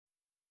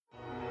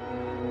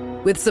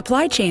With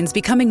supply chains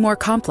becoming more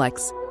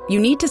complex, you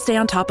need to stay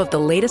on top of the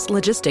latest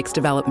logistics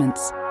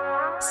developments.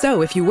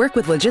 So if you work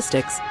with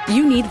logistics,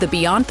 you need the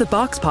Beyond the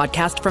Box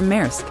podcast from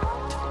Maersk.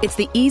 It's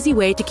the easy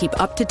way to keep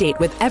up to date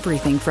with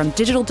everything from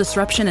digital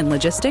disruption in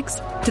logistics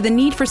to the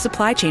need for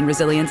supply chain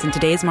resilience in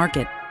today's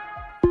market.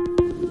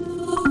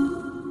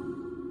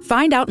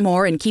 Find out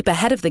more and keep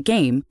ahead of the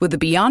game with the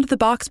Beyond the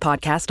Box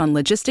podcast on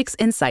logistics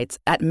insights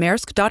at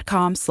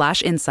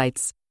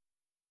maersk.com/insights.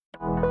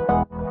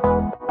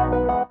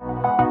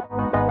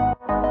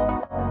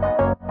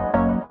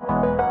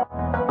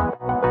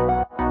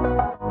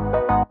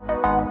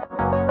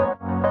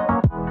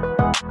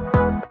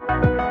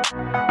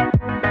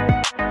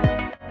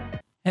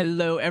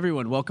 Hello,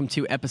 everyone. Welcome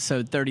to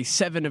episode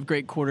 37 of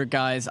Great Quarter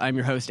Guys. I'm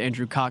your host,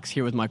 Andrew Cox,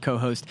 here with my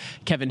co-host,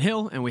 Kevin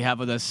Hill, and we have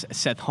with us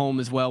Seth Holm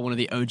as well, one of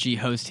the OG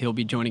hosts. He'll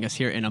be joining us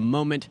here in a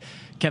moment.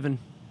 Kevin,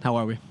 how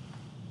are we?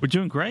 We're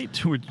doing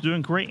great. We're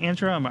doing great,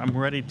 Andrew. I'm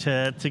ready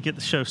to get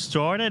the show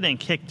started and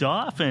kicked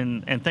off,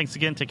 and thanks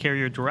again to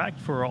Carrier Direct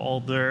for all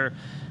their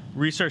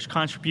research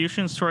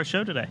contributions to our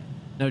show today.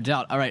 No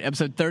doubt. All right,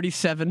 episode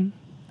 37.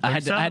 I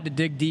had to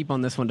dig deep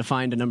on this one to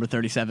find a number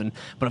 37,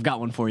 but I've got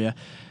one for you.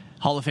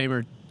 Hall of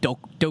Famer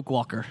Doak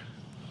Walker.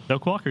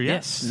 Doak Walker,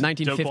 yes.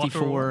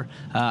 1954.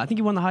 I think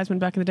he won the Heisman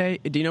back in the day.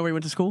 Do you know where he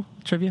went to school?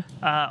 Trivia?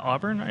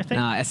 Auburn, I think.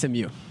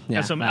 SMU.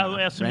 Yeah, SMU.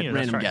 That's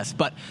random right. guess,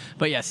 but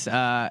yes,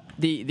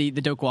 the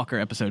Doak Walker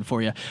episode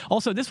for you.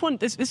 Also, this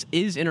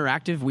is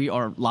interactive. We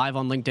are live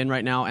on LinkedIn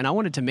right now, and I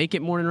wanted to make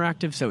it more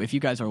interactive. So if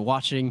you guys are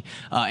watching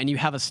and you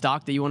have a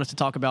stock that you want us to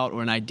talk about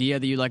or an idea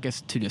that you'd like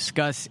us to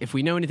discuss, if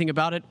we know anything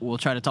about it, we'll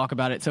try to talk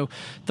about it. So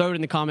throw it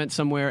in the comments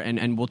somewhere,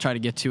 and we'll try to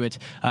get to it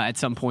at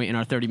some point in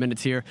our 30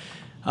 minutes here.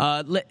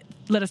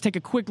 Let us take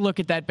a quick look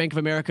at that Bank of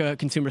America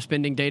consumer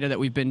spending data that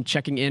we've been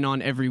checking in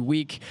on every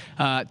week.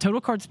 Total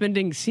card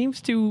spending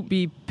seems to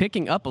be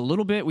picking up a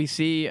little bit. We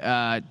see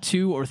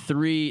 2 or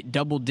 3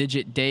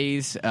 double-digit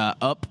days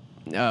up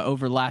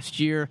over last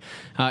year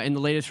in the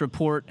latest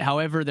report.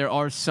 However, there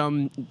are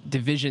some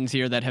divisions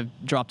here that have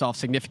dropped off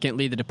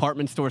significantly. The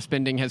department store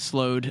spending has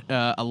slowed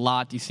a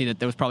lot. You see that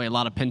there was probably a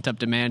lot of pent-up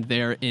demand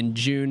there in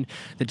June.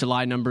 The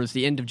July numbers,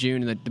 the end of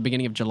June and the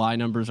beginning of July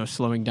numbers are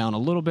slowing down a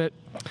little bit.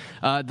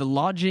 The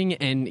lodging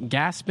and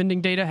gas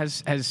spending data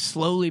has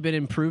slowly been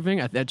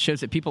improving. That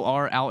shows that people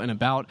are out and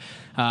about.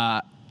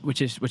 Which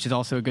is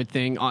also a good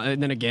thing.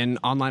 And then again,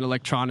 online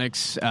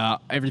electronics,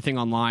 everything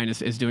online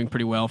is doing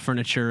pretty well.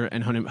 Furniture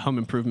and home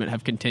improvement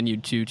have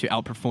continued to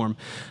outperform.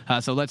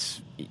 So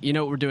you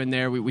know what we're doing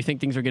there. We think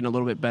things are getting a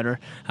little bit better.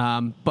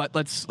 But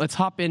let's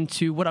hop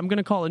into what I'm going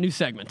to call a new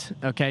segment.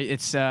 Okay,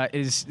 this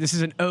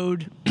is an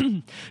ode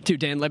to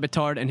Dan Le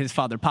Batard and his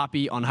father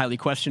Papi on Highly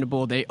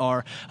Questionable. They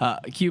are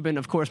Cuban,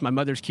 of course. My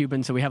mother's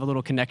Cuban, so we have a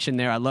little connection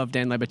there. I love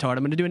Dan Le Batard.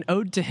 I'm going to do an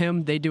ode to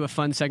him. They do a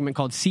fun segment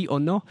called Si o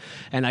No,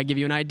 and I give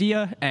you an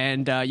idea,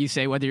 and you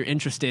say whether you're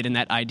interested in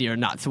that idea or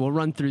not. So we'll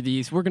run through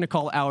these. We're going to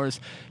call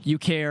ours You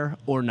Care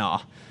or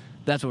Nah.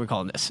 That's what we're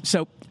calling this.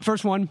 So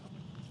first one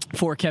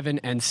for Kevin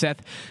and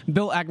Seth.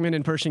 Bill Ackman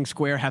and Pershing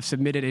Square have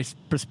submitted a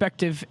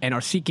prospective and are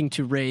seeking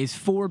to raise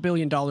 $4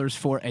 billion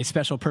for a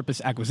special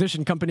purpose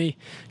acquisition company.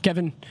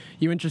 Kevin,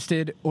 you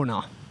interested or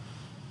not?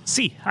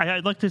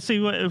 I'd like to see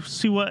what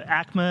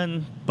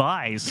Ackman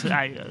buys.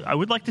 I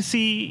would like to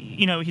see.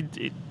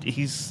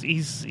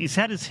 He's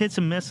had his hits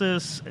and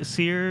misses.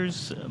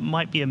 Sears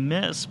might be a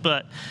miss,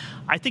 but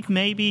I think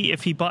maybe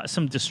if he bought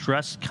some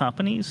distressed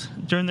companies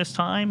during this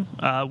time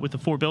with the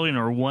 $4 billion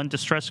or one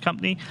distressed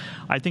company,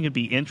 I think it'd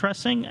be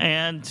interesting.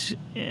 And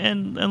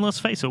let's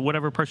face it,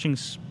 whatever Pershing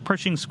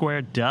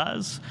Square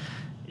does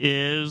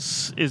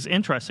is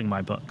interesting in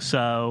my book.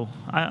 So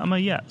I'm a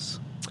yes.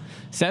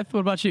 Seth, what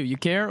about you? You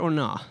care or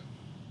nah?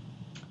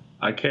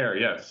 I care,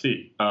 yes.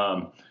 See.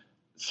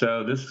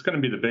 So this is going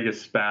to be the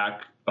biggest SPAC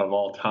of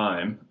all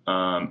time.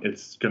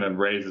 It's going to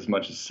raise as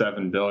much as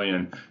 $7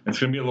 billion. It's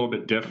going to be a little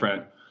bit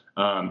different.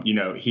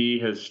 He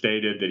has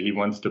stated that he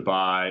wants to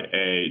buy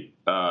a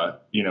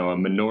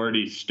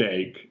minority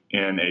stake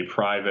in a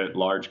private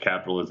large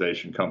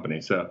capitalization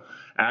company. So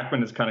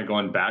Ackman is kind of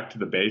going back to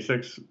the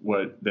basics,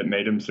 that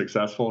made him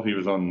successful. He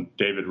was on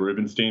David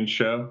Rubenstein's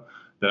show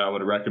that I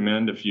would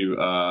recommend if you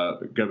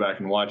go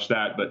back and watch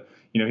that. But,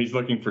 he's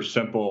looking for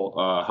simple,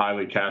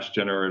 highly cash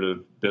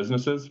generative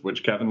businesses,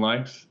 which Kevin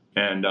likes.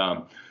 And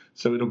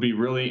so it'll be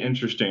really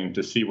interesting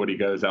to see what he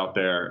goes out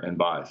there and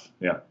buys.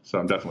 Yeah, so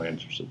I'm definitely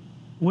interested.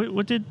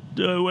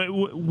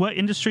 What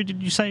industry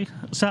did you say,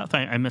 Seth?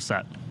 I missed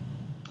that.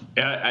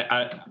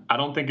 Yeah, I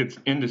don't think it's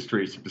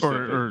industry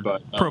specific,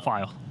 but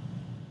profile.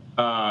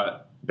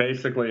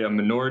 Basically, a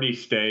minority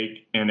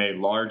stake in a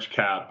large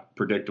cap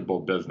predictable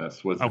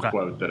business was the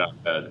quote that I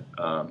read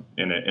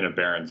in a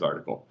Barron's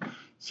article.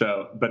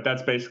 So, but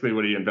that's basically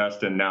what he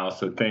invests in now.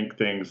 So think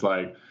things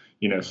like,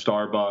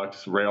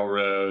 Starbucks,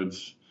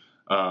 railroads,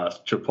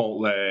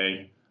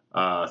 Chipotle,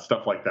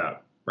 stuff like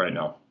that right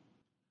now.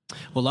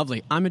 Well,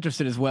 lovely. I'm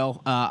interested as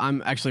well.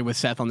 I'm actually with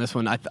Seth on this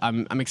one.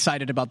 I'm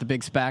excited about the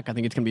big SPAC. I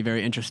think it's going to be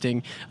very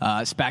interesting.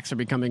 SPACs are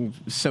becoming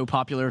so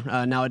popular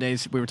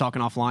nowadays. We were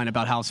talking offline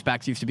about how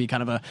SPACs used to be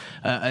kind of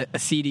a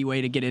seedy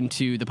way to get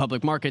into the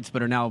public markets,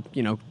 but are now,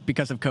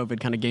 because of COVID,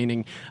 kind of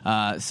gaining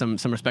some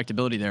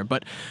respectability there.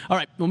 But all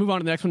right, we'll move on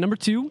to the next one. Number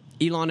 2,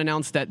 Elon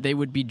announced that they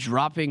would be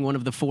dropping one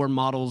of the 4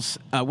 models,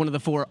 one of the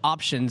 4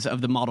 options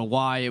of the Model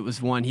Y. It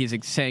was one he's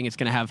saying it's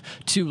going to have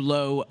too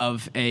low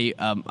of a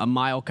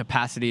mile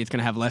capacity. It's going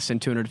to have less than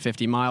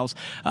 250 miles.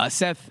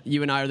 Seth,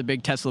 you and I are the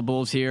big Tesla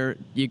bulls here.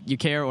 You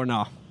care or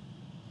no?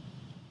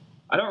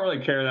 I don't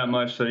really care that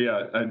much. So,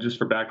 yeah, just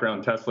for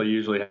background, Tesla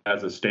usually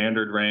has a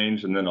standard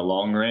range and then a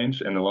long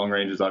range. And the long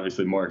range is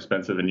obviously more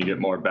expensive and you get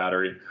more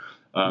battery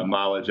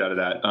mileage out of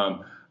that.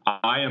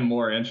 I am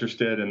more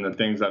interested in the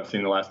things I've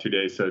seen the last 2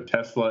 days. So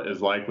Tesla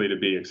is likely to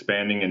be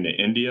expanding into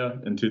India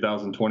in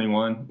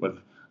 2021 with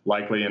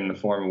likely in the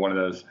form of one of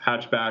those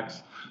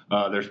hatchbacks.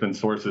 There's been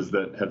sources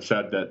that have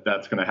said that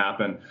that's going to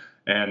happen.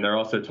 And they're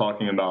also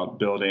talking about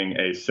building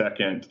a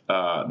second,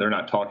 they're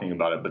not talking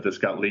about it, but this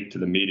got leaked to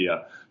the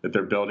media, that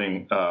they're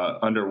building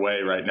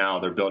underway right now.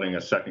 They're building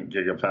a second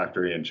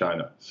gigafactory in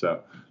China. So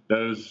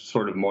those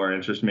sort of more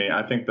interest me.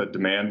 I think the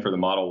demand for the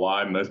Model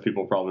Y, most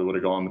people probably would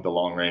have gone with the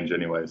long range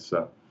anyways.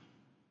 So.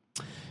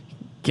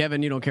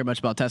 Kevin, you don't care much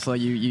about Tesla.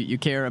 You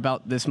care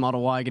about this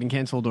Model Y getting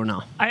canceled or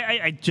not?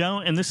 I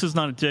don't, and this is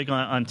not a dig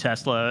on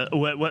Tesla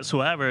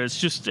whatsoever.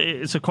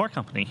 It's a car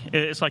company.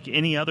 It's like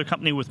any other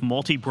company with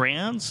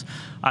multi-brands.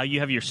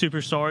 You have your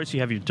superstars, you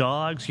have your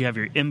dogs, you have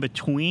your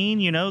in-between,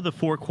 the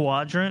 4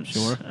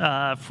 quadrants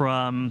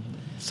from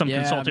some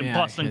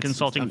Boston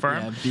consulting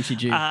firm.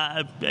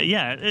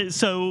 BCG.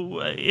 So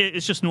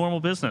it's just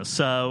normal business.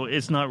 So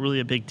it's not really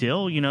a big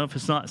deal. If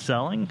it's not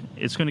selling,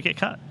 it's going to get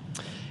cut.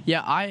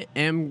 Yeah, I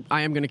am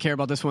going to care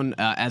about this one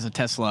as a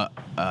Tesla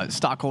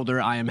stockholder.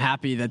 I am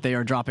happy that they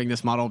are dropping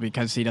this model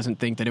because he doesn't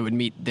think that it would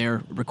meet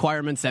their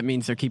requirements. That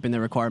means they're keeping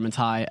their requirements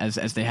high as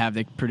they have.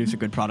 They produce a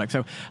good product.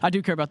 So I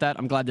do care about that.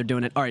 I'm glad they're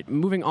doing it. All right,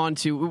 moving on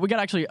to, we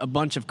got actually a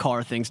bunch of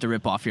car things to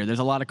rip off here. There's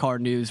a lot of car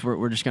news.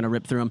 We're just going to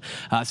rip through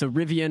them. So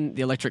Rivian,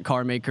 the electric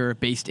car maker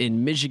based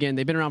in Michigan,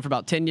 they've been around for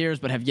about 10 years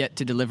but have yet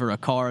to deliver a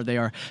car. They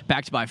are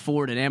backed by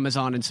Ford and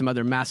Amazon and some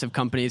other massive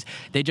companies.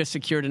 They just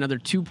secured another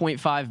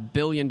 $2.5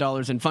 billion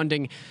in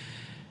funding.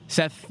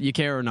 Seth, you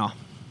care or no?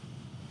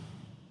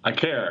 I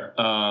care,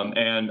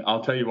 and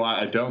I'll tell you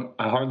why.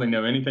 I hardly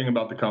know anything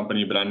about the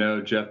company, but I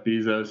know Jeff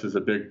Bezos is a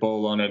big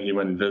bull on it. He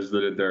went and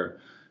visited their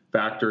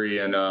factory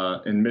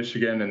in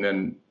Michigan, and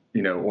then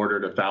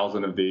ordered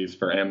 1,000 of these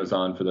for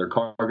Amazon for their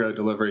cargo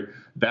delivery.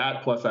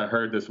 That plus, I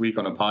heard this week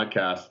on a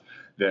podcast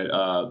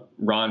that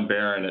Ron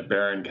Barron at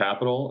Barron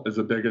Capital is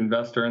a big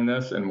investor in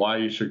this, and why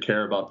you should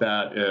care about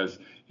that is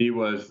he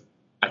was,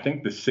 I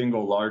think, the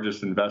single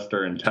largest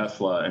investor in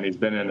Tesla, and he's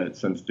been in it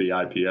since the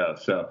IPO.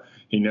 So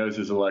he knows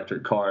his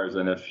electric cars,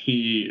 and if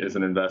he is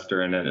an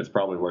investor in it, it's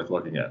probably worth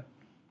looking at.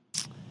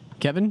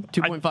 Kevin,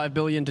 $2.5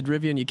 billion to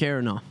Rivian, you care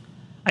or no?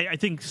 I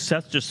think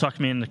Seth just talked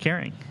me into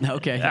caring.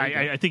 Okay.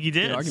 I think he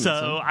did.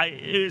 So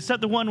is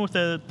that the one with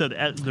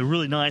the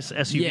really nice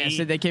SUV? Yeah,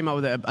 so they came out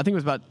with I think it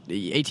was about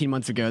 18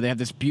 months ago. They have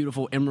this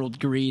beautiful emerald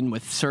green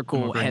with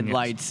circle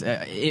headlights,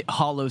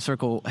 hollow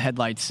circle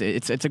headlights.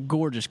 It's a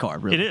gorgeous car,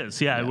 really. It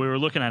is, yeah. We were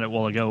looking at it a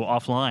while ago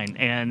offline,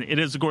 and it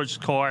is a gorgeous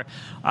car.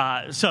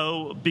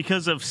 So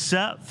because of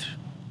Seth,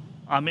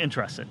 I'm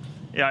interested.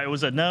 Yeah, it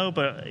was a no,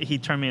 but he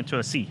turned me into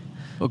a C.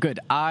 Well,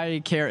 good.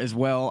 I care as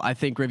well. I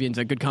think Rivian's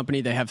a good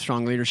company. They have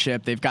strong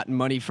leadership. They've gotten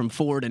money from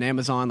Ford and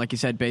Amazon. Like you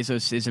said,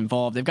 Bezos is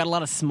involved. They've got a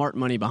lot of smart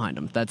money behind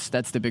them. That's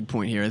the big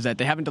point here, is that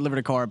they haven't delivered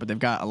a car, but they've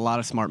got a lot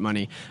of smart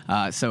money.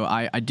 So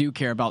I do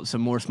care about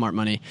some more smart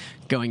money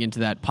going into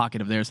that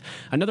pocket of theirs.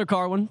 Another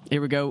car one.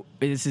 Here we go.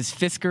 This is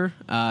Fisker.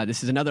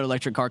 This is another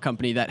electric car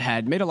company that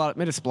had made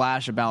a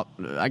splash about,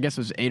 I guess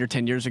it was 8 or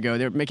 10 years ago.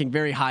 They were making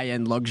very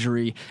high-end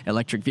luxury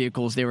electric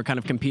vehicles. They were kind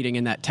of competing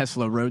in that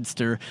Tesla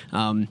Roadster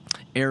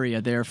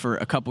area there for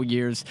a couple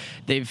years.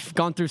 They've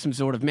gone through some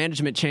sort of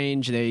management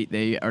change.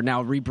 They are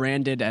now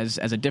rebranded as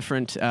a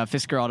different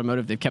Fisker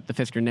Automotive. They've kept the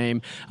Fisker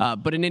name.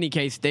 But in any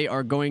case, they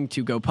are going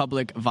to go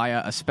public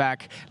via a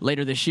SPAC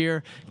later this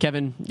year.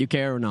 Kevin, you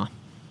care or not?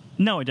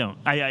 No, I don't.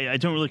 I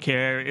don't really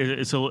care.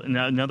 It's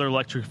another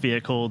electric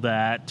vehicle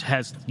that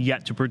has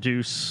yet to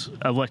produce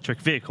an electric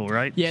vehicle,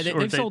 right? Yeah,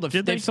 they've sold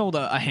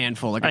a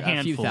handful, a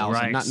few thousand,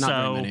 right? not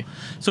very many.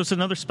 So it's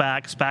another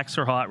SPAC. SPACs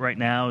are hot right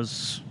now,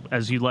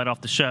 as you led off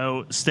the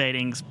show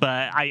stating,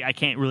 but I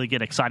can't really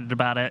get excited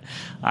about it.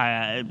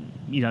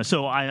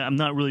 So I'm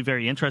not really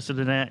very interested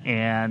in it,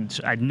 and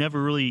I'd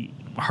never really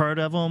heard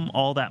of them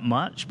all that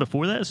much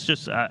before this,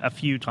 just a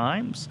few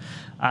times.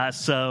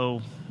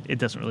 So it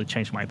doesn't really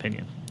change my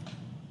opinion.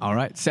 All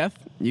right, Seth,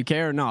 you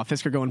care or not?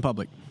 Fisker going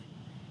public?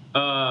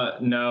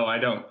 No, I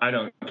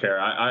don't care.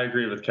 I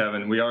agree with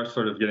Kevin. We are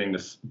sort of getting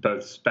this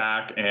both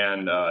SPAC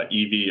and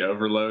EV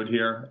overload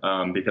here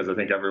because I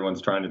think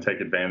everyone's trying to take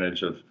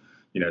advantage of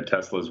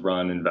Tesla's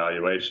run and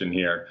valuation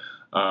here.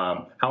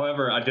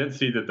 However, I did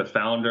see that the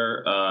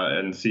founder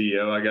and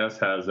CEO, I guess,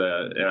 has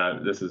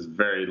this is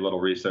very little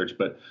research,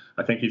 but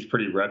I think he's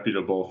pretty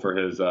reputable for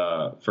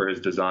his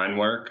design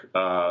work.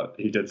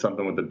 He did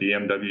something with the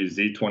BMW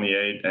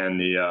Z28 and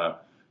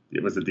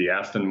the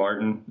Aston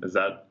Martin. Is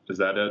that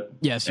it?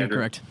 Yes, you're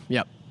correct.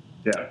 Yep.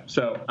 Yeah.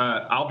 So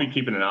I'll be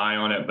keeping an eye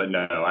on it, but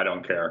no, I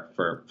don't care.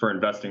 For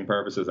investing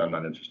purposes, I'm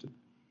not interested.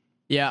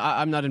 Yeah,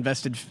 I'm not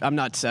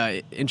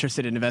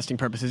interested in investing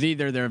purposes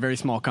either. They're a very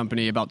small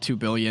company, about $2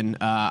 billion.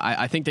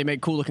 I think they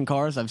make cool looking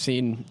cars. I've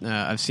seen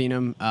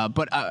them.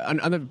 But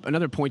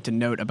another point to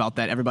note about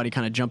that, everybody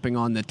kind of jumping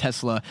on the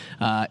Tesla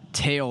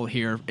tail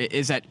here,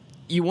 is that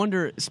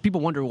people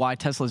wonder why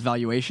Tesla's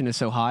valuation is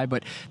so high,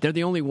 but they're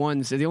the only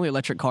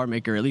electric car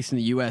maker, at least in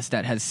the U.S.,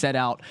 that has set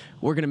out,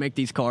 we're going to make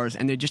these cars,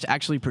 and they just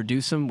actually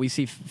produce them. We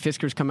see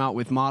Fiskars come out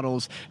with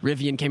models.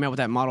 Rivian came out with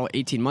that model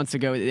 18 months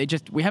ago.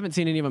 We haven't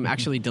seen any of them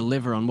actually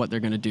deliver on what they're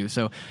going to do.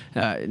 So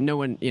no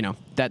one,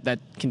 that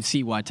can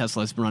see why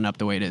Tesla's run up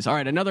the way it is. All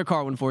right, another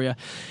car one for you.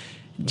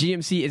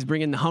 GMC is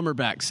bringing the Hummer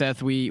back,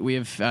 Seth.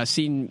 We've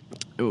seen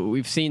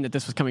that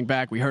this was coming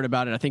back. We heard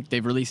about it. I think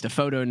they've released a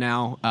photo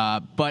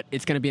now, but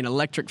it's going to be an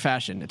electric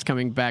fashion. It's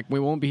coming back. We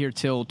won't be here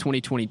till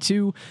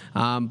 2022.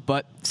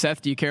 But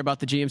Seth, do you care about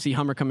the GMC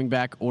Hummer coming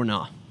back or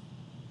not?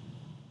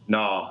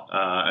 No,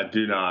 I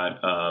do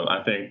not.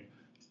 I think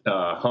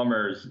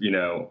Hummers,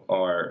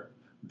 are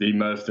the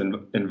most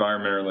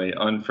environmentally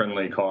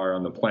unfriendly car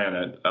on the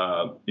planet,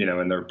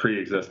 in their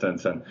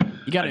pre-existence. And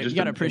you got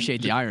to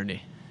appreciate the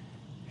irony.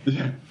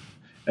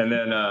 And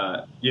then,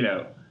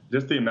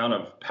 just the amount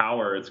of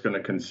power it's going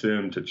to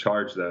consume to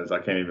charge those, I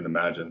can't even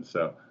imagine.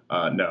 So,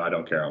 no, I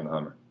don't care on the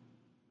Hummer.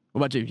 What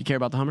about you? You care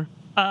about the Hummer?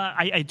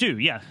 I do,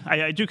 yeah.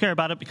 I do care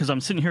about it because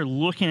I'm sitting here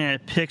looking at a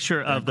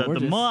picture of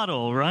the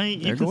model, right?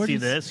 You can see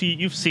this.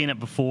 You've seen it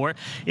before.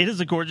 It is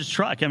a gorgeous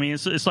truck. I mean,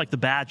 it's like the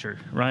Badger,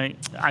 right?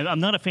 I'm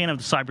not a fan of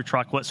the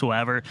Cybertruck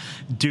whatsoever.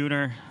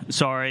 Dooner,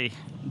 sorry,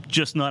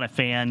 just not a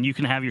fan. You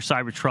can have your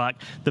Cybertruck.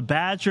 The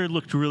Badger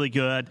looked really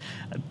good.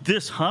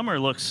 This Hummer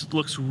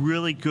looks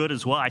really good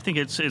as well. I think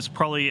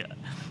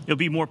it'll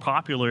be more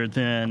popular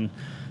than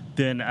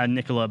a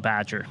Nikola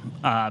Badger.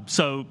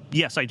 So,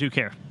 yes, I do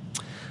care.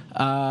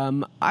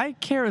 I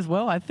care as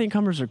well. I think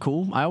Hummers are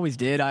cool. I always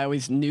did. I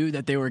always knew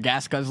that they were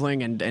gas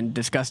guzzling and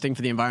disgusting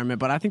for the environment,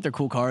 but I think they're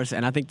cool cars,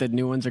 and I think the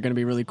new ones are going to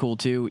be really cool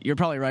too. You're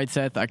probably right,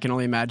 Seth. I can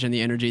only imagine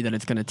the energy that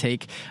it's going to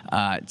take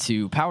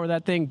to power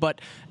that thing, but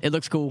it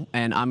looks cool,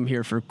 and I'm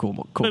here for cool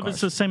cars. But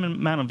it's the same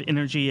amount of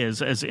energy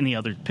as any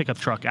other pickup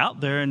truck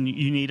out there, and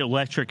you need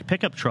electric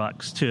pickup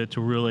trucks to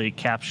really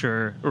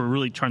capture or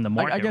really turn the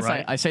market. I guess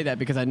right? I say that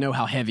because I know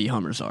how heavy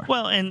Hummers are.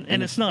 Well, and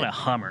it's not a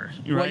Hummer,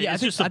 right? Well, yeah, I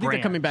think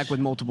they're coming back with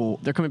multiple.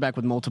 They're coming back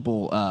with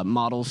multiple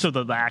models. So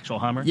the actual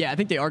Hummer? Yeah, I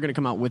think they are going to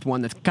come out with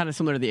one that's kind of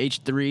similar to the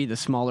H3, the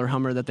smaller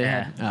Hummer that they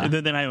had.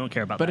 Then I don't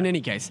care about that. But in any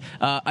case,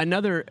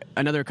 another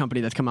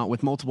company that's come out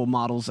with multiple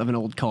models of an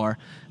old car,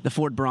 the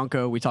Ford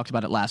Bronco. We talked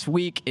about it last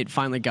week. It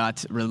finally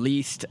got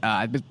released.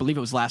 I believe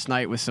it was last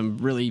night with some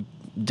really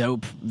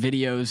dope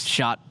videos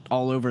shot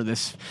all over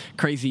this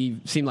crazy,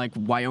 seemed like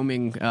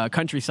Wyoming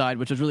countryside,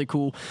 which was really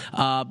cool.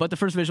 But the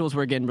first visuals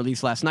were again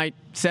released last night.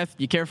 Seth,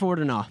 you care for it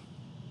or not?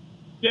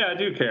 Yeah, I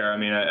do care. I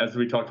mean, as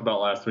we talked about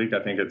last week,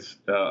 I think it's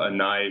a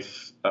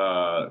nice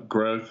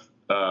growth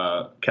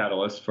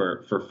catalyst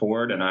for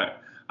Ford. And I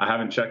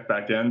haven't checked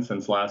back in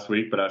since last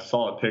week, but I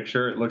saw a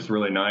picture. It looks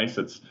really nice.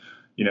 It's,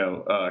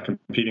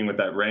 competing with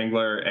that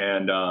Wrangler.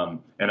 And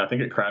I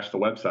think it crashed the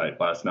website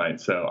last night.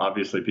 So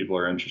obviously people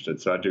are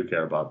interested. So I do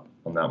care on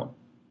that one.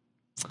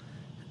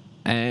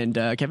 And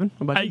Kevin,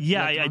 what about you?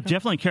 Yeah, I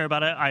definitely care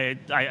about it.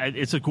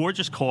 It's a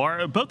gorgeous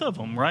car, both of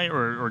them, right?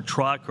 Or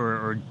truck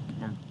or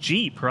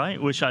Jeep, right?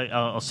 Which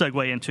I'll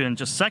segue into in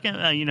just a second.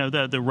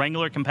 The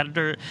Wrangler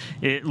competitor,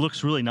 it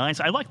looks really nice.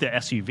 I like the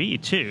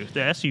SUV too. The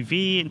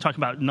SUV, and talking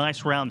about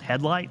nice round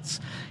headlights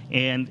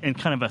and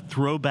kind of a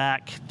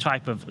throwback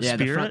type of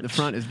spirit. The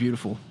front is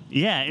beautiful.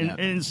 Yeah, and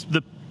it's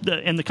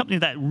the company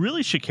that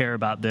really should care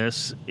about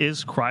this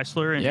is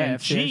Chrysler and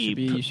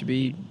Jeep. Should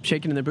be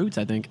shaking in their boots,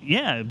 I think.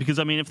 Yeah, because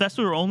I mean, if that's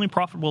their only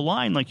profitable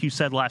line, like you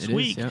said last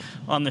week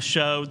on the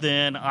show,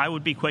 then I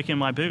would be quaking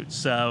my boots.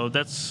 So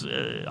that's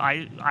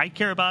I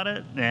care about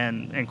it,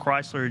 and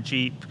Chrysler,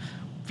 Jeep,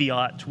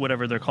 Fiat,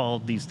 whatever they're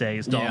called these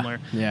days, Daimler,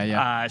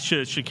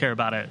 should care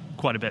about it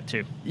quite a bit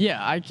too.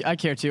 Yeah, I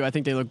care too. I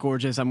think they look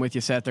gorgeous. I'm with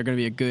you, Seth. They're going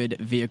to be a good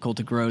vehicle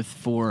to growth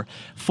for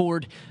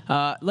Ford.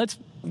 Let's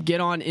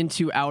get on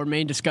into our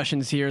main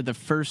discussions here. The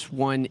first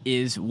one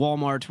is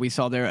Walmart. We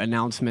saw their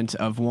announcement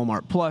of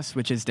Walmart Plus,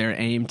 which is their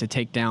aim to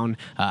take down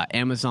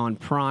Amazon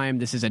Prime.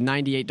 This is a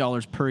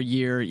 $98 per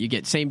year. You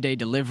get same-day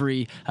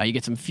delivery. You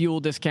get some fuel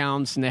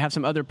discounts, and they have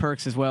some other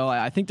perks as well.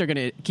 I think they're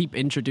going to keep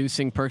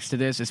introducing perks to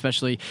this,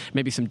 especially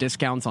maybe some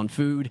discounts on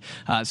food,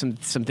 some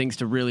things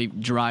to really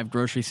drive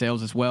grocery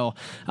sales as well.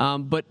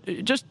 But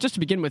just to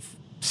begin with,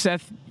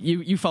 Seth,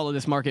 you follow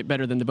this market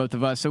better than the both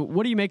of us. So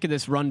what do you make of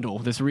this Rundle,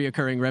 this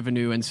reoccurring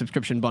revenue and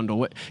subscription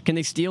bundle? Can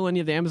they steal any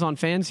of the Amazon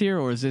fans here,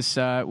 or is this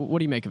what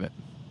do you make of it?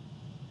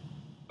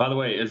 By the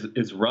way,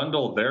 is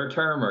Rundle their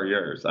term or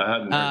yours? I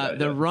hadn't heard that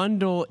The yet.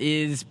 Rundle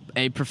is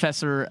a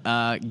Professor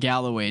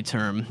Galloway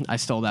term. I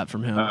stole that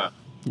from him.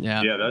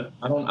 Yeah. That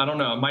I don't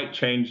know. I might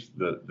change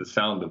the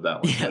sound of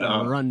that one. Yeah,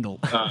 But,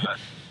 Rundle.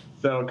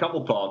 So a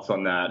couple thoughts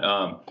on that.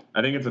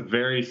 I think it's a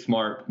very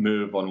smart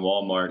move on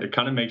Walmart. It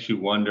kind of makes you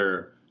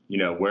wonder,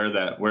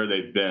 where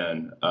they've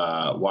been,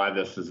 why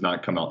this has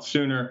not come out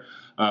sooner.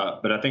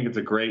 But I think it's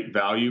a great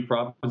value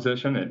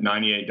proposition at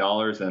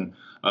 $98, and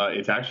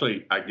it's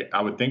actually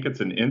I would think it's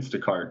an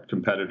Instacart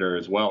competitor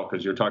as well,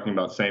 because you're talking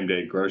about same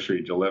day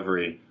grocery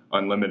delivery,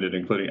 unlimited,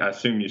 including. I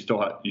assume you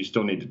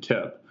still need to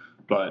tip,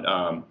 but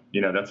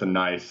that's a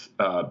nice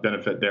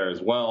benefit there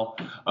as well.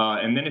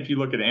 And then if you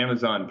look at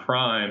Amazon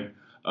Prime,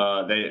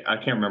 I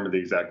can't remember the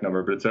exact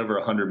number, but it's over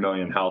 100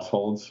 million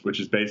households, which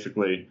is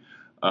basically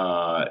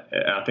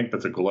I think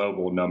that's a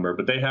global number,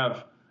 but they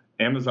have.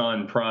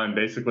 Amazon Prime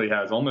basically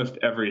has almost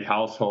every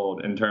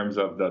household in terms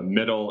of the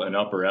middle and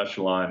upper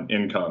echelon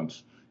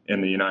incomes in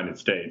the United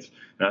States.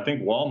 And I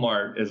think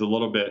Walmart is a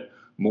little bit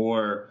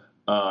more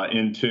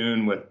in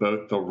tune with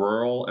both the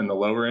rural and the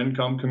lower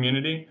income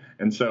community.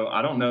 And so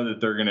I don't know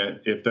that they're going to,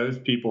 if those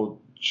people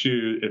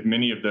if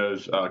many of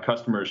those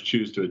customers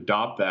choose to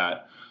adopt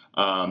that,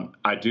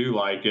 I do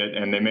like it,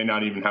 and they may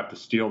not even have to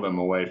steal them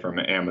away from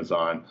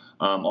Amazon.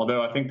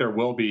 Although I think there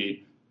will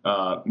be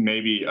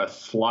maybe a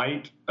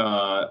slight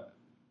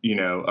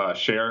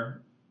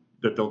share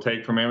that they'll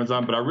take from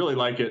Amazon. But I really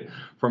like it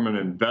from an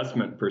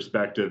investment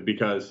perspective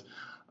because,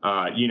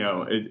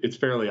 it's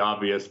fairly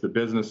obvious the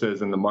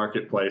businesses in the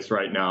marketplace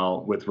right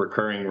now with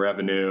recurring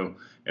revenue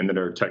and that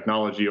are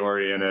technology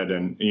oriented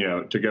and,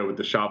 to go with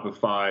the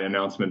Shopify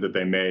announcement that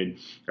they made,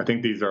 I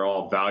think these are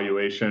all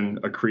valuation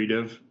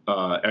accretive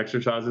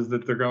exercises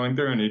that they're going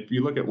through. And if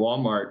you look at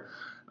Walmart,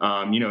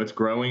 it's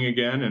growing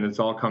again and it's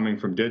all coming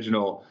from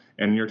digital.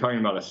 And you're talking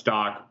about a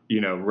stock,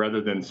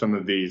 rather than some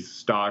of these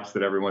stocks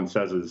that everyone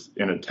says is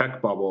in a tech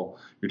bubble,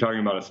 you're talking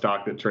about a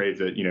stock that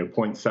trades at,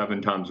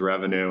 0.7 times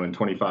revenue and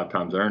 25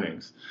 times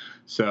earnings.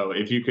 So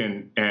if you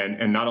can,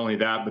 and not only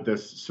that, but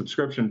this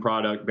subscription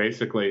product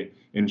basically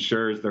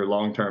ensures their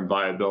long-term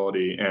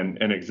viability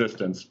and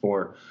existence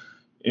for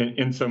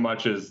in so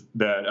much as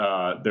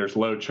that there's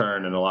low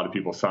churn and a lot of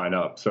people sign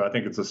up. So I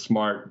think it's a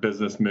smart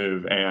business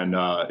move and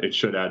it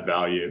should add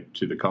value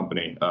to the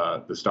company,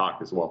 the stock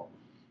as well.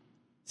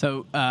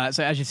 So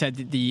as you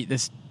said,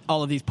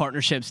 all of these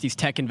partnerships, these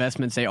tech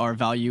investments, they are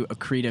value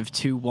accretive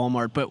to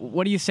Walmart. But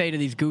what do you say to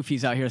these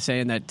goofies out here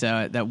saying that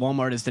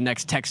Walmart is the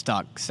next tech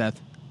stock, Seth?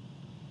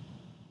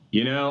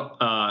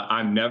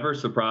 I'm never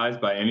surprised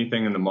by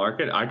anything in the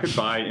market. I could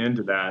buy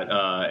into that.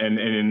 And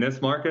in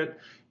this market,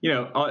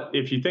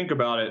 if you think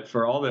about it,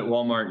 for all that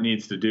Walmart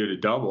needs to do to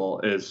double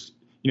is,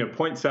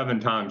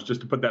 0.7 times, just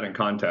to put that in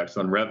context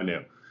on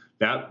revenue,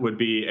 that would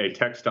be a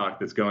tech stock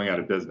that's going out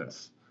of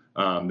business.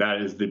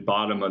 That is the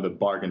bottom of the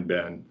bargain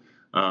bin.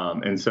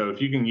 And so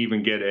if you can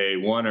even get a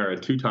 1 or a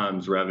 2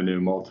 times revenue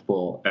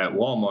multiple at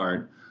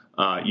Walmart,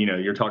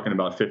 you're talking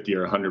about 50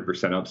 or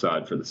 100%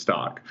 upside for the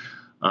stock.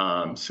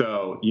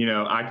 So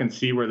I can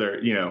see where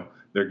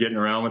they're getting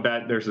around with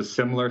that. There's a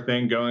similar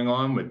thing going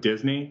on with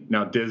Disney.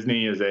 Now,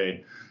 Disney is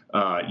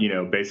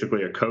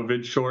basically a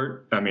COVID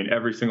short. I mean,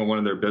 every single one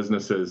of their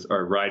businesses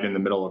are right in the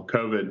middle of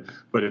COVID.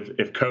 But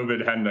if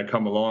COVID hadn't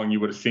come along,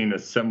 you would have seen a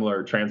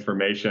similar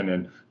transformation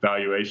and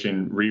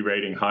valuation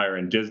re-rating higher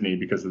in Disney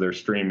because of their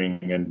streaming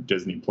and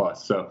Disney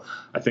Plus. So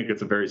I think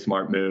it's a very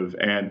smart move.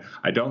 And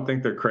I don't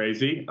think they're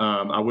crazy.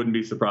 I wouldn't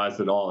be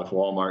surprised at all if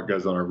Walmart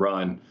goes on a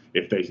run.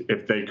 If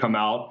they come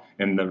out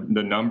and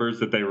the numbers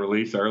that they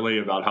release early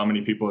about how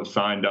many people have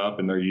signed up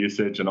and their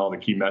usage and all the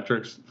key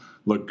metrics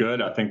look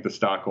good, I think the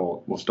stock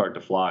will start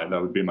to fly.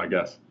 That would be my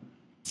guess.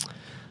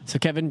 So,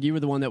 Kevin, you were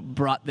the one that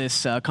brought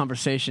this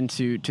conversation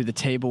to the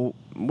table.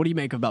 What do you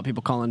make about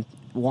people calling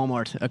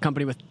Walmart a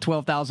company with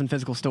 12,000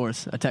 physical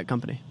stores a tech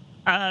company?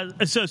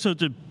 So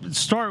to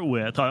start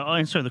with, I'll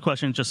answer the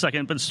question in just a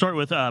second, but to start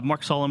with,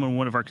 Mark Solomon,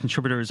 one of our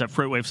contributors at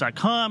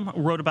FreightWaves.com,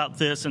 wrote about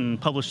this and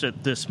published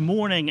it this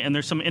morning, and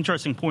there's some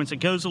interesting points. It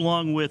goes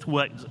along with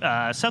what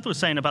Seth was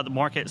saying about the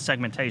market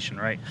segmentation,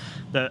 right?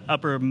 The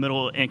upper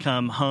middle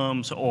income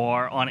homes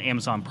are on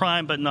Amazon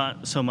Prime, but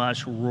not so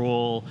much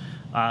rural,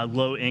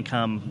 low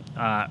income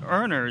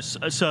earners.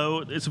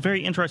 So it's a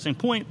very interesting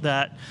point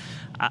that,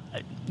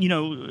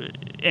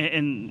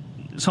 and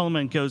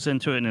Solomon goes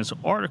into it in his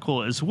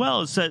article as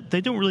well, is that they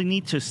don't really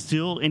need to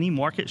steal any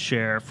market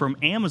share from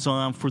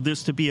Amazon for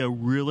this to be a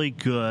really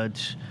good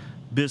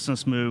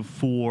business move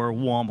for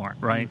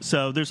Walmart, right? Mm-hmm.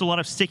 So there's a lot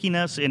of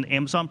stickiness in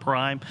Amazon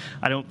Prime.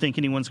 I don't think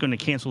anyone's going to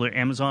cancel their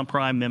Amazon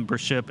Prime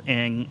membership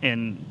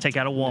and take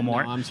out a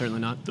Walmart. No, I'm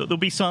certainly not. There'll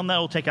be some that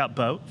will take out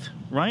both,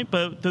 right?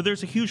 But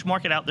there's a huge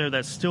market out there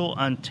that's still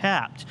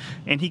untapped,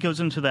 and he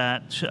goes into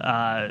that.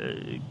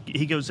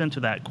 He goes into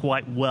that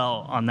quite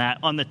well on that.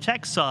 On the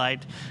tech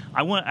side,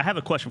 I have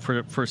a question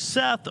for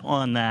Seth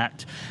on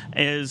that.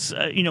 Is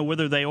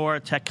whether they are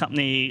a tech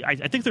company?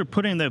 I think they're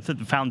putting the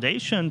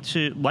foundation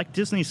to, like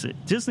Disney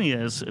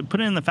is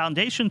putting in the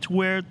foundation to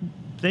where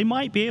they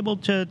might be able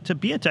to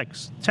be a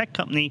tech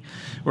company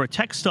or a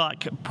tech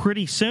stock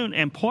pretty soon.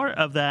 And part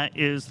of that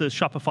is the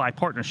Shopify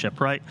partnership,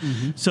 right?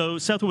 Mm-hmm. So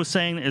Seth was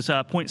saying is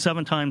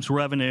 0.7 times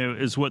revenue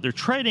is what they're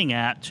trading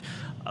at.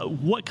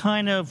 What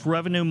kind of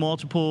revenue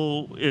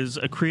multiple is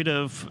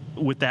accretive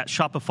with that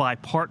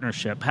Shopify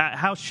partnership?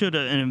 How should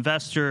an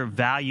investor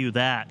value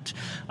that?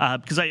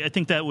 Because I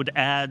think that would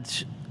add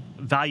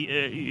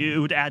value. It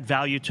would add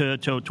value to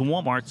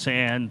Walmart's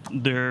and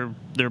their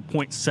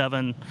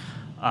 0.7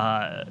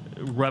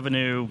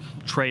 revenue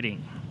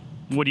trading.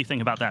 What do you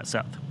think about that,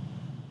 Seth?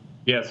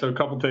 Yeah, so a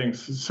couple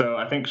things. So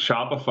I think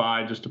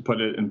Shopify, just to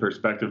put it in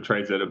perspective,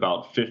 trades at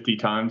about 50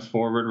 times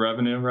forward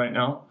revenue right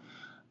now.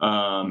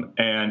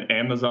 And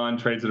Amazon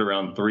trades at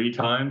around 3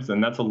 times,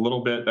 and that's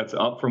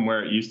up from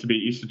where it used to be.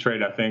 It used to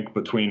trade, I think,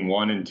 between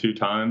 1 and 2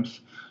 times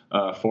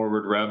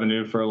forward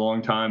revenue for a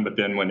long time. But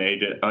then when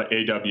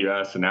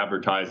AWS and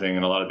advertising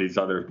and a lot of these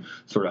other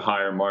sort of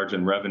higher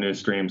margin revenue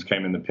streams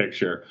came in the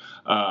picture,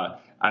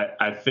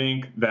 I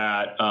think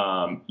that,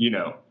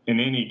 in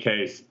any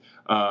case,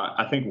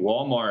 I think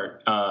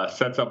Walmart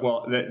sets up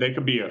well. They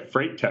could be a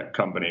freight tech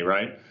company,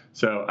 right?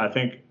 So I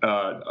think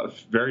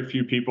very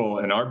few people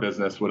in our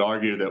business would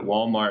argue that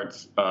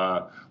Walmart's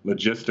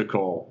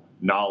logistical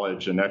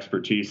knowledge and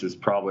expertise is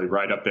probably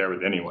right up there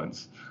with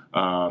anyone's.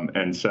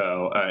 And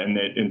so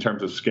in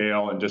terms of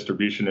scale and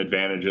distribution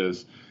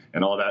advantages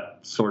and all that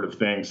sort of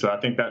thing. So I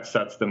think that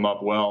sets them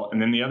up well.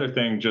 And then the other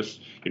thing,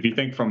 just if you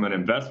think from an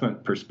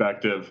investment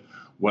perspective,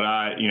 what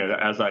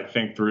as I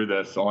think through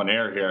this on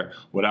air here,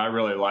 what I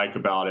really like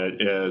about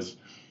it is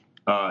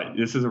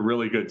this is a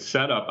really good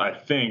setup, I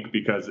think,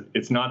 because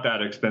it's not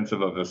that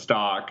expensive of a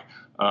stock.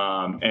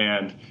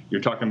 And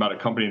you're talking about a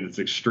company that's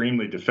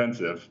extremely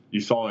defensive.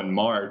 You saw in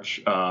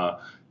March,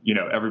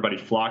 everybody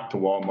flocked to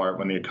Walmart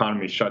when the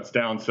economy shuts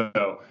down.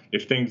 So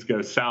if things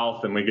go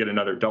south and we get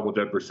another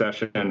double-dip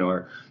recession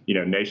or,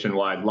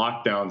 nationwide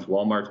lockdowns,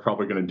 Walmart's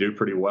probably going to do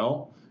pretty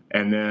well.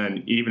 And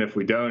then even if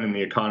we don't and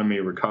the economy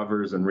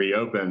recovers and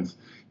reopens,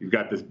 you've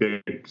got this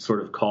big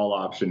sort of call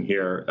option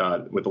here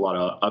with a lot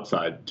of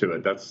upside to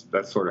it.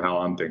 That's sort of how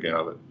I'm thinking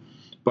of it.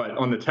 But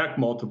on the tech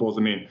multiples,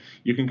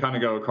 you can kind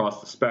of go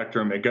across the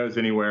spectrum. It goes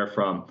anywhere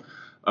from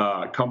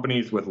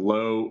companies with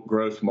low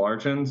gross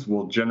margins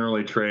will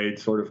generally trade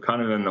sort of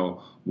kind of in the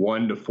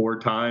 1 to 4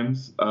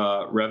 times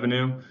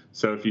revenue.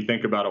 So if you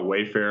think about a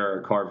Wayfair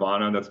or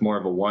Carvana, that's more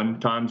of a 1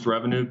 times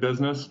revenue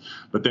business.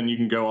 But then you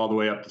can go all the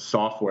way up to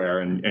software,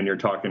 and you're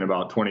talking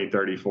about 20,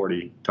 30,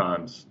 40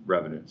 times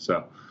revenue.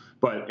 So,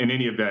 but in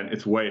any event,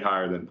 it's way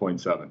higher than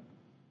 0.7.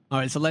 All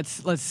right, so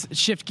let's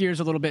shift gears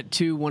a little bit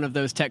to one of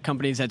those tech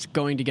companies that's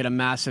going to get a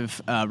massive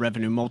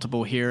revenue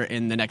multiple here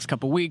in the next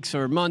couple weeks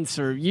or months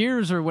or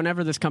years or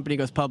whenever this company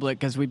goes public,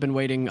 because we've been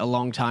waiting a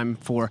long time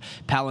for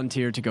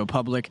Palantir to go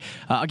public.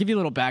 I'll give you a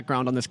little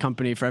background on this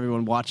company for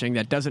everyone watching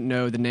that doesn't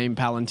know the name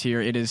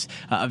Palantir. It is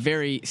a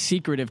very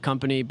secretive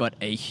company, but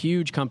a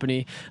huge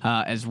company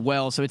as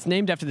well. So it's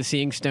named after the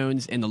Seeing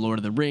Stones in The Lord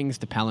of the Rings,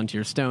 the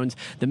Palantir Stones.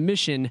 The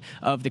mission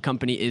of the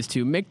company is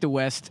to make the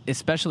West,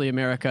 especially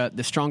America,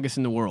 the strongest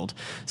in the world.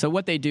 So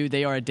what they do,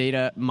 they are a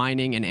data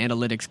mining and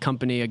analytics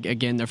company.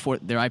 Again, their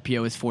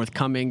IPO is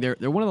forthcoming. They're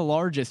one of the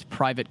largest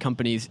private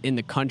companies in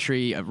the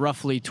country,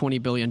 roughly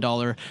 $20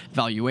 billion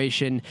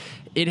valuation.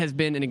 It has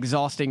been an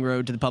exhausting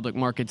road to the public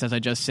markets, as I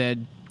just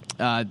said.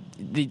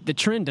 The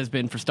trend has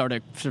been for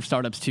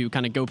startups to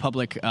kind of go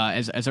public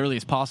as early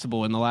as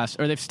possible in the last,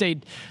 or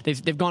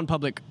they've gone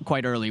public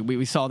quite early.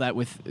 We saw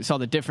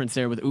the difference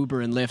there with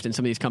Uber and Lyft and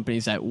some of these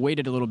companies that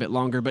waited a little bit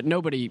longer, but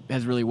nobody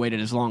has really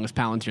waited as long as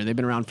Palantir. They've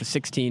been around for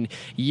 16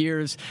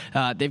 years.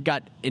 They've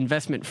got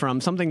investment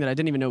from something that I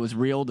didn't even know was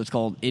real. That's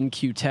called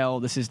In-Q-Tel.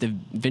 This is the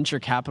venture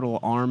capital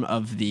arm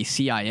of the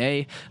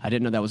CIA. I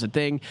didn't know that was a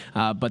thing,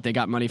 but they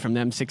got money from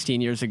them 16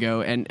 years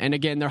ago. And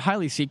again, they're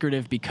highly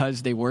secretive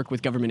because they work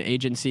with government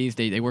agencies.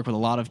 They work with a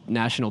lot of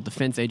national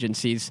defense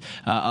agencies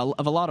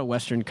of a lot of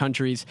Western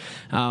countries.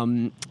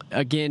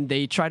 Again,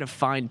 they try to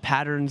find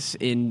patterns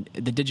in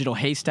the digital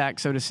haystack,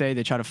 so to say.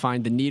 They try to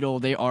find the needle.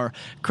 They are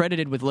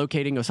credited with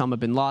locating Osama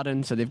bin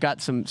Laden, so they've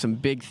got some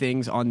big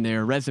things on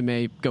their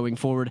resume going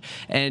forward.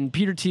 And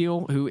Peter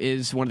Thiel, who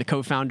is one of the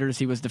co-founders,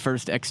 he was the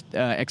first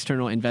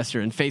external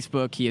investor in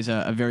Facebook. He is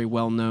a very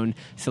well-known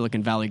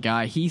Silicon Valley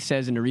guy. He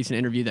says in a recent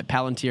interview that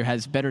Palantir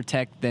has better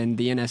tech than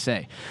the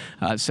NSA.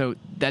 So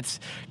that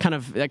kind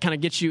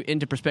of gets you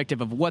into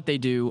perspective of what they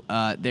do.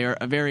 They're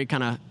a very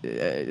kind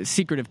of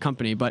secretive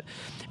company, but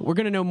we're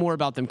going to know more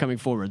about them coming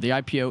forward. The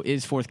IPO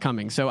is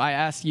forthcoming. So I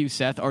ask you,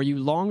 Seth, are you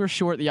long or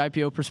short the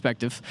IPO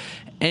perspective?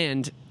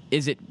 And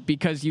is it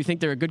because you think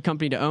they're a good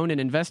company to own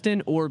and invest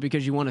in, or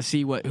because you want to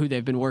see who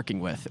they've been working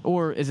with?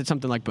 Or is it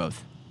something like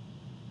both?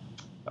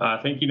 I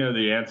think you know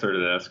the answer to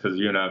this because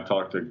you and I have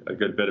talked a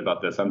good bit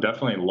about this. I'm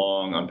definitely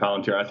long on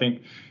Palantir. I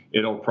think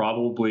it'll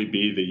probably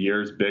be the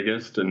year's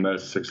biggest and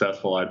most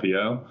successful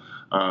IPO.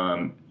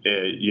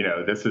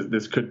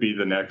 This could be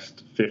the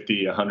next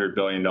 $50-100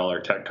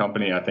 billion tech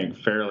company, I think,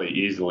 fairly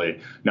easily.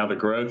 Now, the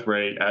growth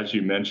rate, as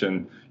you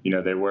mentioned,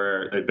 they've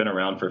been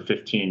around for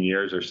 15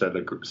 years or so.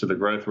 So the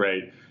growth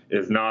rate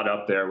is not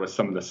up there with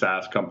some of the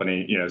SaaS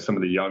company, some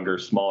of the younger,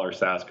 smaller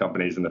SaaS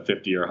companies in the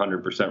 50 or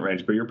 100%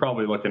 range. But you're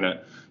probably looking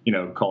at,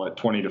 call it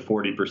 20 to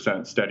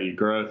 40% steady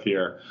growth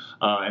here.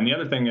 And the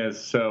other thing is,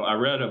 so I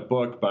read a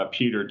book by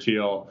Peter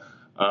Thiel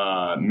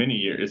many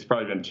years. It's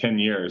probably been 10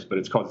 years, but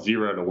it's called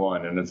 0 to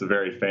 1, and it's a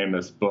very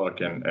famous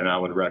book, and I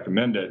would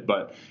recommend it.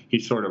 But he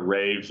sort of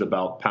raves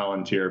about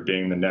Palantir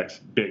being the next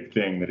big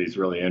thing that he's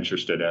really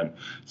interested in.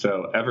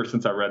 So ever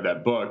since I read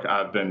that book,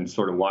 I've been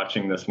sort of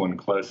watching this one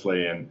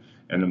closely and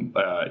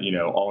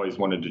always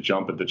wanted to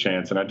jump at the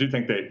chance. And I do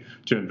think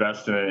to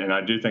invest in it, and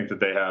I do think that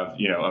they have,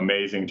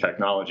 amazing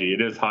technology.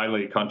 It is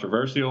highly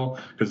controversial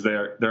because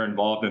they're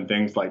involved in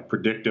things like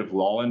predictive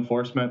law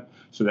enforcement.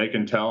 So they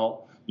can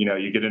tell,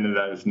 you get into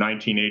that as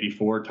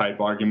 1984 type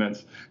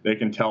arguments. They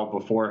can tell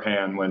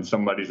beforehand when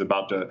somebody's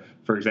about to,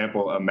 for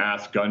example, a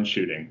mass gun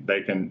shooting.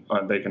 They can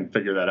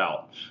figure that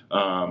out.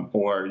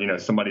 Or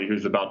somebody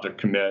who's about to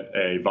commit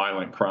a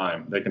violent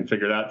crime. They can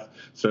figure that.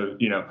 So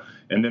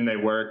and then they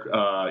work.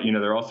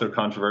 They're also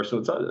controversial.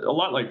 It's a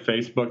lot like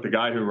Facebook. The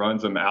guy who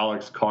runs them,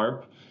 Alex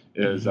Karp,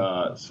 is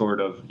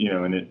sort of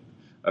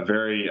a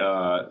very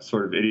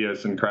sort of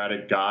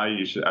idiosyncratic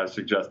guy. I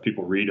suggest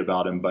people read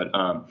about him, but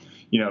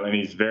and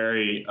he's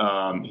very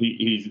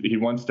he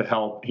wants to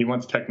help. He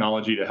wants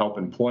technology to help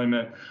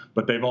employment,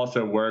 but they've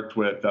also worked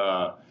with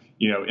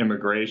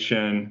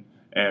immigration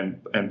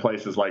and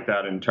places like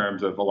that. In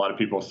terms of, a lot of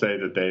people say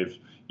that they've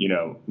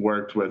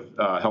worked with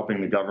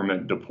helping the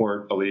government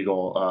deport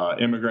illegal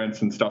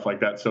immigrants and stuff like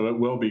that. So it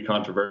will be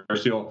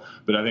controversial,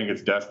 but I think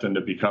it's destined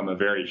to become a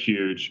very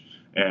huge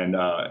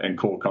and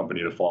cool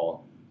company to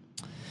follow.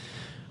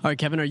 All right,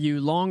 Kevin, are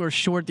you long or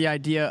short the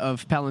idea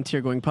of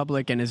Palantir going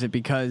public, and is it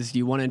because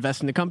you want to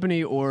invest in the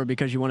company or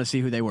because you want to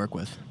see who they work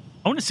with?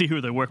 I want to see who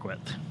they work with.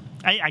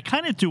 I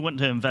kind of do want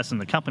to invest in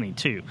the company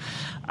too,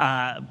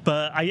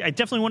 but I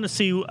definitely want to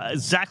see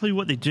exactly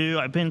what they do.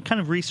 I've been kind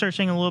of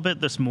researching a little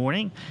bit this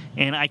morning,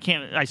 and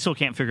I still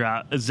can't figure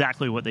out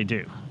exactly what they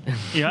do.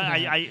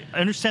 I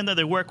understand that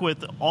they work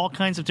with all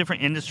kinds of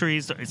different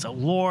industries. It's a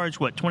large,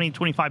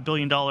 $20-25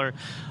 billion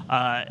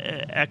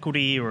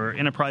equity or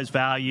enterprise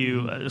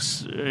value.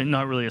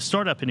 Not really a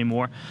startup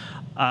anymore.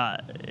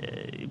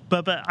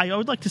 But I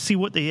would like to see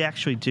what they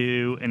actually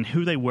do and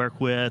who they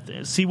work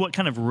with, see what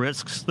kind of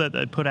risks that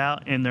they put out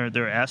in their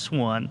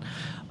S1.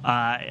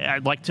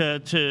 I'd like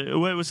to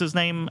what was his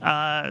name?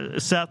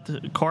 Seth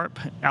Karp?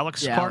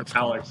 Alex Karp?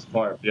 Alex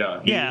Karp,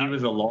 yeah. He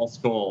was a law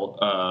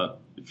school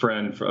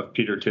friend of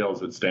Peter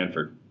Thiel's at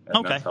Stanford.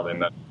 And that's how they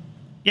met.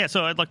 Yeah,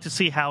 so I'd like to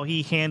see how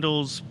he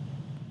handles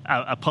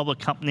a public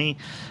company.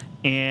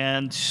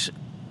 And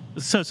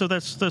so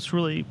that's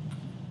really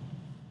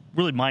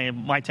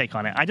my take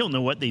on it. I don't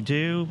know what they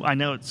do. I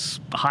know it's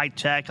high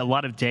tech, a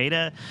lot of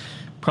data,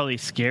 probably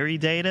scary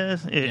data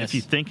if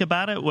you think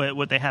about it,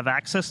 what they have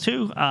access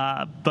to.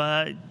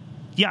 But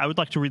yeah, I would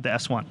like to read the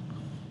S1.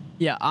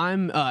 Yeah,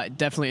 I'm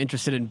definitely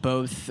interested in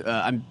both.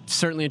 I'm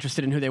certainly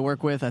interested in who they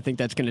work with. I think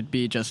that's going to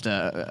be just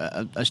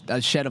a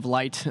shed of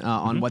light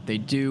on what they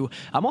do.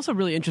 I'm also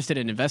really interested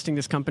in investing in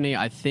this company.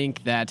 I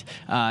think that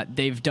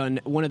they've done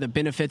one of the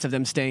benefits of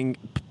them staying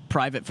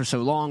private for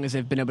so long is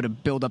they've been able to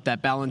build up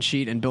that balance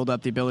sheet and build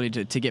up the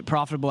ability to get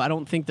profitable. I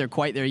don't think they're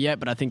quite there yet,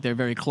 but I think they're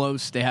very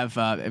close. They have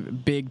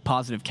big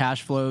positive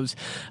cash flows.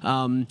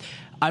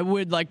 I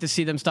would like to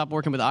see them stop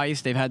working with ICE.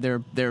 They've had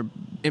their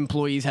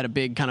employees had a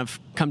big kind of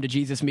come to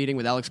Jesus meeting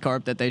with Alex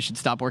Karp that they should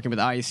stop working with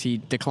ICE. He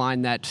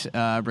declined that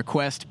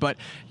request, but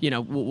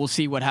we'll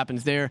see what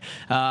happens there.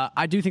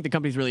 I do think the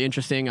company's really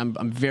interesting.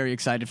 I'm very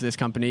excited for this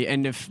company.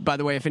 And by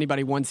the way, if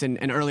anybody wants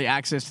an early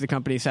access to the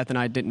company, Seth and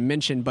I didn't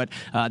mention, but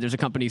there's a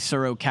company,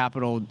 Suro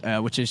Capital,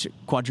 which is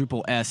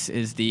quadruple S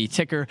is the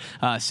ticker.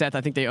 Seth,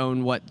 I think they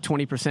own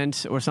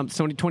 20% or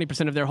something.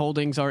 20% of their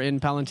holdings are in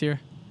Palantir.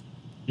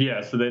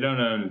 Yeah, so they don't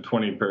own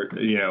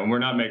 20%. We're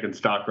not making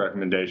stock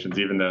recommendations,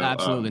 even though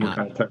absolutely we're not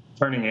kind of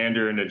turning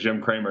Andrew into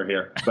Jim Cramer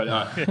here. But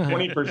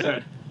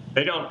 20%,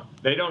 they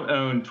don't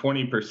own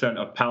 20%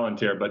 of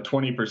Palantir, but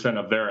 20%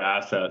 of their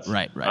assets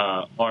right.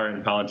 Are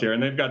in Palantir,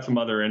 and they've got some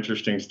other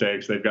interesting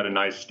stakes. They've got a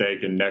nice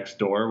stake in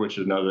Nextdoor, which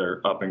is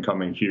another up and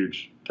coming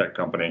huge tech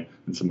company,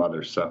 and some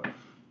others. So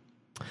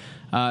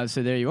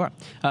there you are.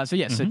 So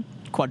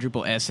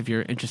quadruple S if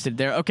you're interested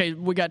there. Okay,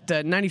 we got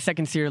 90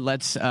 seconds here.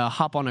 Let's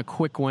hop on a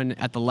quick one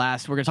at the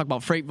last. We're going to talk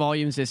about freight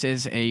volumes. This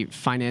is a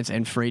finance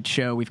and freight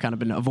show. We've kind of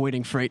been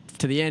avoiding freight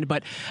to the end,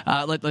 but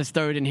let's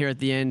throw it in here at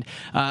the end.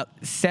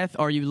 Seth,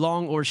 are you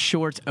long or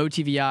short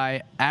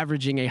OTVI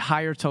averaging a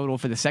higher total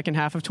for the second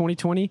half of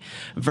 2020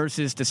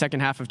 versus the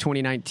second half of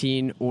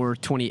 2019 or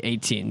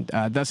 2018?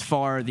 Thus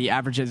far, the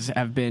averages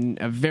have been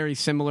very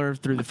similar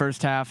through the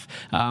first half.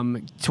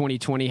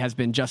 2020 has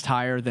been just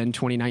higher than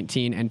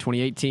 2019 and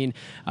 2018.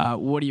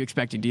 What are you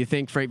expecting? Do you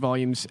think freight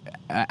volumes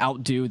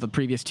outdo the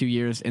previous 2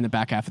 years in the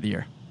back half of the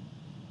year?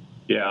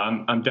 Yeah,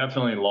 I'm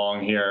definitely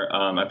long here.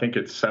 I think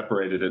it's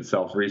separated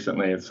itself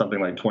recently. It's something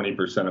like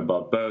 20%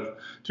 above both.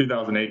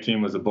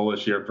 2018 was a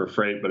bullish year for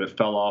freight, but it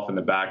fell off in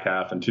the back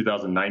half, and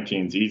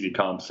 2019's easy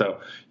comp. So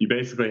you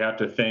basically have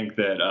to think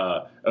that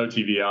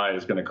OTVI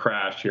is going to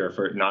crash here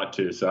for it not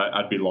to. So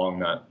I'd be long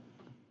that.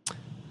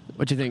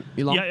 What do you think?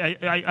 You long? Yeah,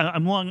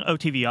 I'm long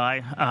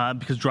OTVI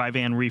because dry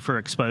van reefer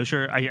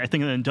exposure. I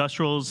think the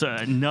industrials,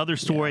 another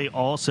story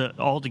also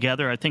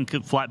altogether. I think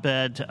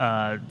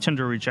flatbed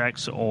tender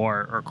rejects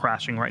are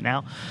crashing right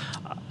now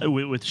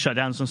with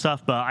shutdowns and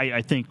stuff. But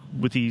I think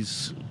with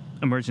these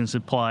emergency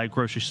supply,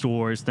 grocery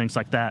stores, things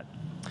like that,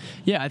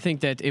 Yeah, I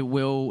think that it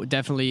will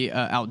definitely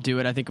outdo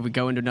it. I think if we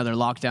go into another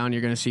lockdown,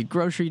 you're going to see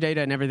grocery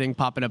data and everything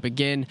popping up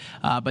again.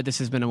 But this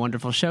has been a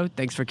wonderful show.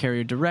 Thanks for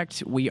Carrier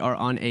Direct. We are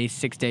on a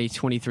 6-day,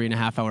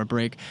 23.5-hour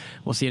break.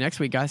 We'll see you next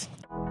week, guys.